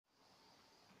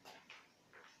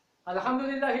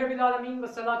अल्हम्दुलिल्लाहि रब्बिल आलमीन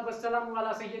वस्सलातु वस्सलामु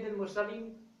अला सय्यिदिल मुरसलीन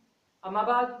अम्मा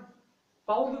बाद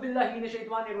फ़अऊज़ु बिल्लाहि मिनश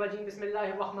शैतानिर रजीम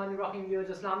बिस्मिल्लाहिर रहमानिर रहीम। व्यूअर्स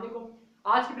अस्सलाम वालेकुम।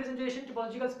 आज की प्रेजेंटेशन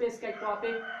टोपोलॉजिकल स्पेस का एक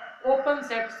टॉपिक ओपन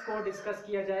सेट्स को डिस्कस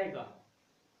किया जाएगा।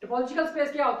 टोपोलॉजिकल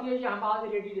स्पेस क्या होती है ये हम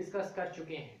ऑलरेडी डिस्कस कर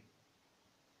चुके हैं।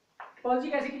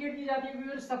 टोपोलॉजी कैसे क्रिएट की जाती है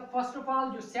व्यूअर्स? सब फर्स्ट ऑफ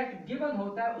ऑल जो सेट गिवन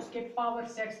होता है उसके पावर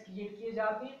सेट्स क्रिएट किए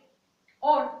जाते हैं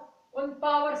और उन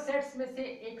पावर सेट्स में से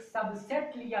एक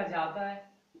सबसेट लिया जाता है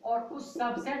और उस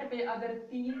सबसेट पे अगर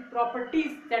तीन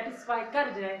प्रॉपर्टीज सेटिस्फाई कर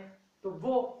जाए तो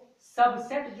वो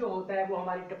सबसेट जो होता है वो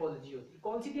हमारी टोपोलॉजी होती है।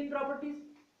 कौन सी तीन properties?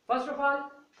 First of all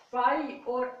phi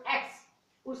और एक्स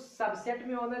उस सबसेट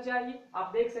में होना चाहिए।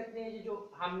 आप देख सकते हैं ये जो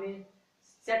हमने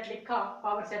सेट लिखा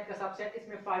पावर सेट का सबसेट,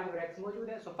 इसमें फाई और एक्स मौजूद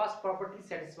है। सो फर्स्ट प्रॉपर्टी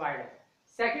सेटिस्फाइड है।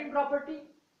 सेकंड प्रॉपर्टी,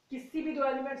 किसी भी दो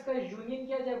एलिमेंट्स का यूनियन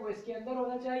किया जाए वो इसके अंदर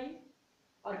होना चाहिए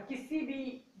और किसी भी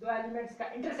दो एलिमेंट्स का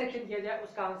इंटरसेक्शन किया जाए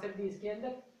उसका आंसर भी इसके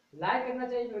अंदर लाई करना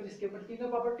चाहिए और जिसके ऊपर तीनों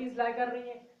प्रॉपर्टीज लाई कर रही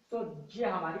है। सो ये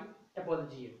हमारी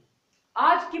टोपोलॉजी है।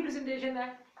 आज की प्रेजेंटेशन है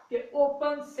कि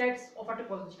open sets of a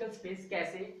topological space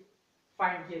कैसे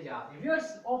फाइंड किए जाते हैं।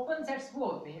 व्यूअर्स ओपन सेट्स वो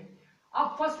होते हैं,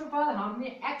 अब फर्स्ट ऑफ ऑल हमने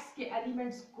एक्स के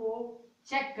एलिमेंट्स को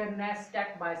चेक करना है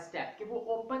स्टेप बाय स्टेप कि वो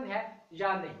ओपन है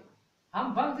या नहीं।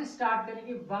 हम 1 से स्टार्ट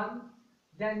करेंगे, 1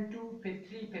 देन 2 फिर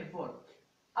 3 फिर 4।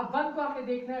 अब 1 को हमने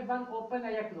देखना है 1 ओपन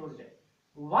है या क्लोज्ड है।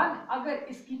 1 अगर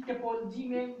इसकी टोपोलॉजी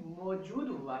में मौजूद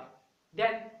हुआ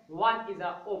then 1 is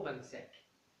a open set.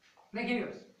 देखिए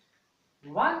व्यूअर्स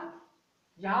 1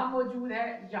 यहां मौजूद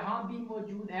है, यहां भी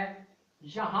मौजूद है,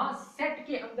 यहां सेट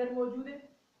के अंदर मौजूद है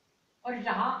और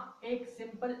यहां एक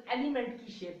सिंपल एलिमेंट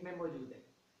की शेप में मौजूद है।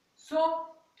 सो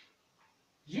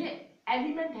ये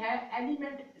एलिमेंट है,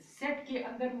 एलिमेंट सेट के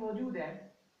अंदर मौजूद है,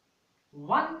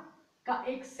 1 का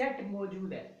एक सेट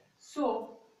मौजूद है। सो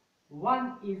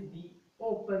 1 इज द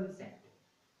ओपन सेट,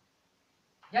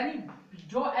 यानी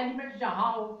जो एलिमेंट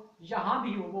यहां हो यहां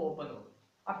भी हो वो ओपन हो।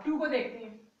 अब 2 को देखते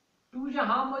हैं, 2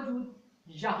 यहां मौजूद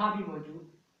यहां भी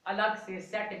मौजूद अलग से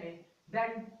सेट में,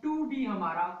 देन 2 भी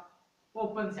हमारा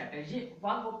ओपन सेट है। ये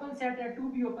 1 ओपन सेट है, 2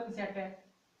 भी ओपन सेट है।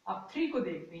 अब 3 को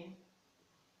देखते हैं,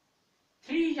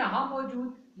 3 यहां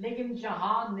मौजूद लेकिन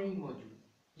यहां नहीं मौजूद,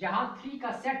 यहां 3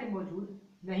 का सेट मौजूद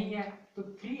नहीं है तो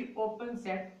 3 ओपन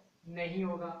सेट नहीं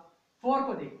होगा। 4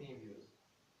 को देखते हैं व्यूअर्स,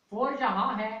 4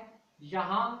 यहां है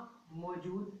यहां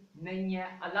मौजूद नहीं है,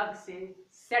 अलग से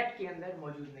सेट के अंदर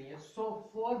मौजूद नहीं है। सो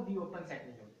 4 भी ओपन सेट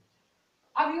नहीं होगा।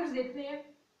 अब व्यूअर्स देखते हैं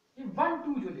ये 1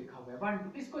 2 जो लिखा हुआ है 1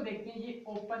 2, इसको देखते हैं ये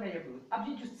ओपन है या क्लोज। अब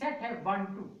ये जो सेट है 1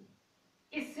 2,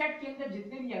 इस सेट के अंदर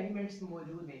जितने भी एलिमेंट्स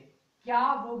मौजूद हैं क्या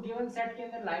वो गिवन सेट के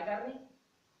अंदर लाई कर रहे हैं?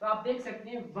 तो आप देख सकते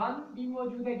हैं 1 भी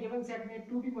मौजूद है गिवन सेट में,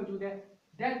 2 भी मौजूद है,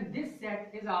 then this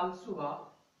set is also a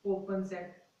open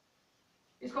set.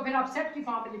 इसको फिर आप सेट की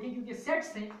फॉर्म में लिखें क्योंकि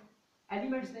सेट्स हैं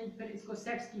एलिमेंट्स नहीं, फिर इसको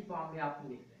सेट्स की फॉर्म में आपने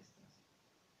लिखना है इस तरह से।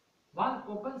 1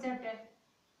 ओपन सेट है,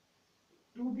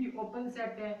 2 भी ओपन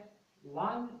सेट है,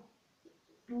 1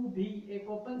 2 भी एक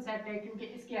ओपन सेट है क्योंकि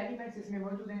इसके एलिमेंट्स इसमें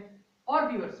मौजूद हैं।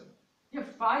 और व्यूअर्स ये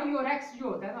फाई और एक्स जो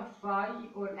होता है ना, फाई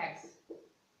और एक्स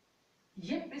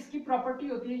ये इसकी प्रॉपर्टी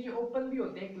होती है, ये ओपन भी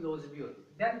होते हैं क्लोज भी होते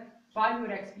हैं, देन फाई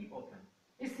और एक्स भी ओपन।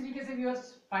 इस तरीके से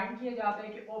व्यूअर्स फाइंड किया जाता है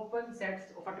कि open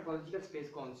sets of a topological space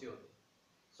कौन से होते हैं।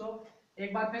 सो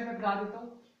एक बात फिर मैं बता देता हूं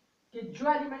कि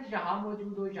जो एलिमेंट यहां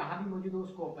मौजूद हो यहां भी मौजूद हो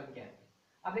उसको ओपन कहते हैं।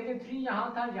 अब देखिए 3 यहां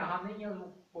था यहां नहीं है,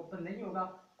 वो ओपन नहीं होगा।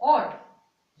 और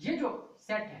ये जो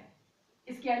सेट है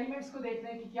इसके एलिमेंट्स को देखना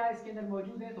है कि क्या इसके अंदर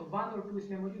मौजूद है, तो 1 और 2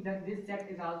 इसमें मौजूद है, this set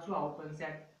is also open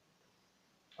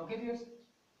set. Okay viewers,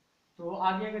 तो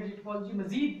आगे अगर टोपोलॉजी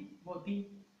मजीद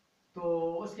होती तो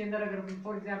उसके अंदर अगर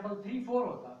फॉर एग्जांपल 3 4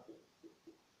 होता,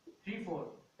 3 4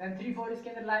 देन 3 4 इसके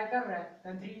अंदर लाई कर रहा है,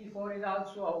 then 3 4 is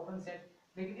also open set.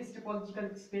 लेकिन इस टोपोलॉजिकल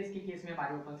स्पेस के केस में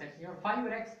हमारे ओपन सेट्स नहीं है। और 5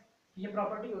 और x की ये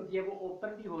प्रॉपर्टी होती है वो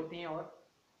ओपन भी होते हैं और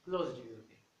क्लोज्ड भी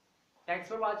होते हैं। Thanks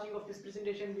for watching of this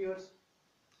presentation viewers.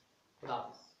 खुदा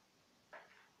हाफिज़।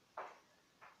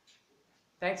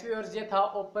 थैंक्स व्यूअर्स, ये था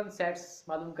ओपन सेट्स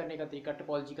मालूम करने का तरीका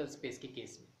टोपोलॉजिकल स्पेस के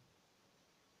केस में।